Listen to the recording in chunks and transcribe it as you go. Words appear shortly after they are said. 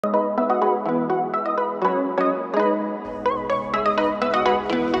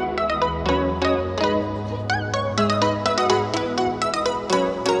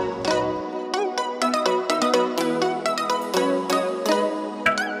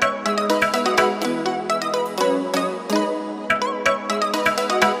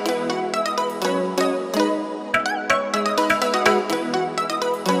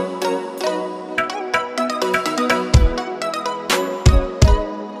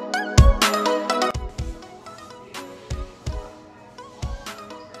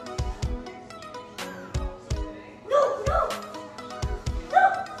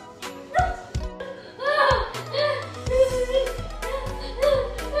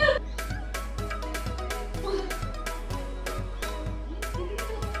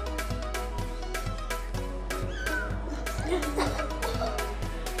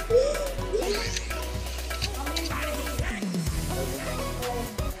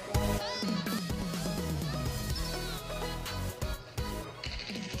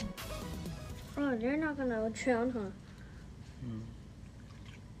and I would drown her.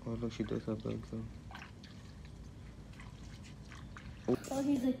 Oh, look, she does have legs, though. Oh,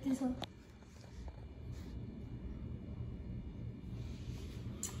 he's like this one.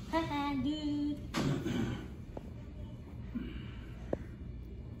 Haha, dude.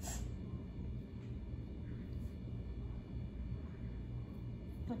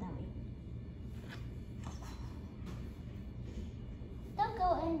 Go that way. Don't go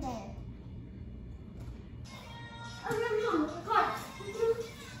in there. I'm in the car.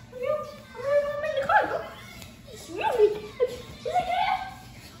 I'm in the car. It's really. It's like that.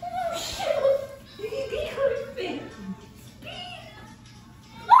 Oh shit! Be perfect.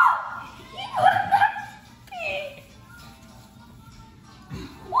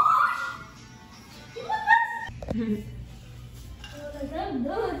 I'm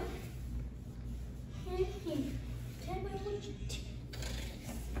done. Tell me what you do.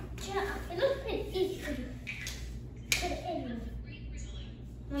 It looks pretty easy. Put it in.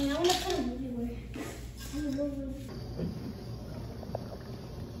 I want to put it everywhere.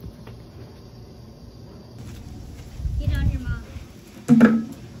 Get on your mom.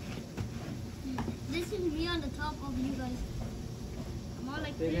 This is me on the top of you guys. I'm all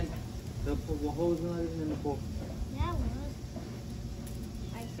like this. The holes in the pool. Yeah, it was.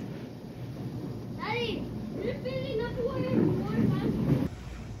 Daddy, is it busy enough to water plant?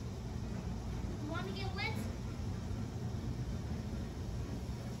 You want to get wet?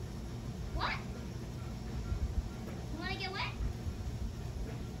 What? You want to get wet?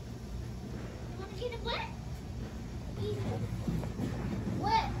 You want to get it wet? Easy.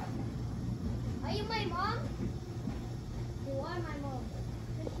 Wet. Are you my mom? You are my mom.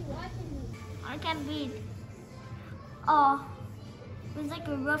 Is she watching me? I can't breathe. Oh, it was like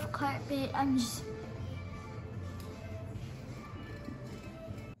a rough carpet. I'm just...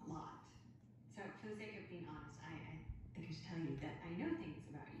 A lot. So for the sake of being honest, I think I should tell you that I know things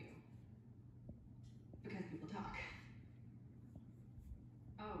about you. Because people talk.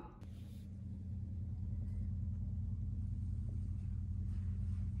 Oh.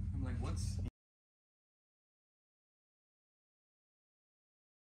 I'm like, what's...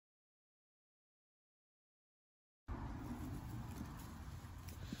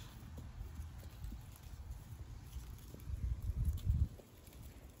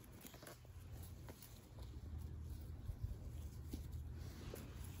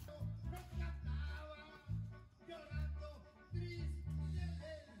 Llorando, triste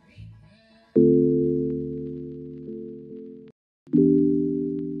del ritmo.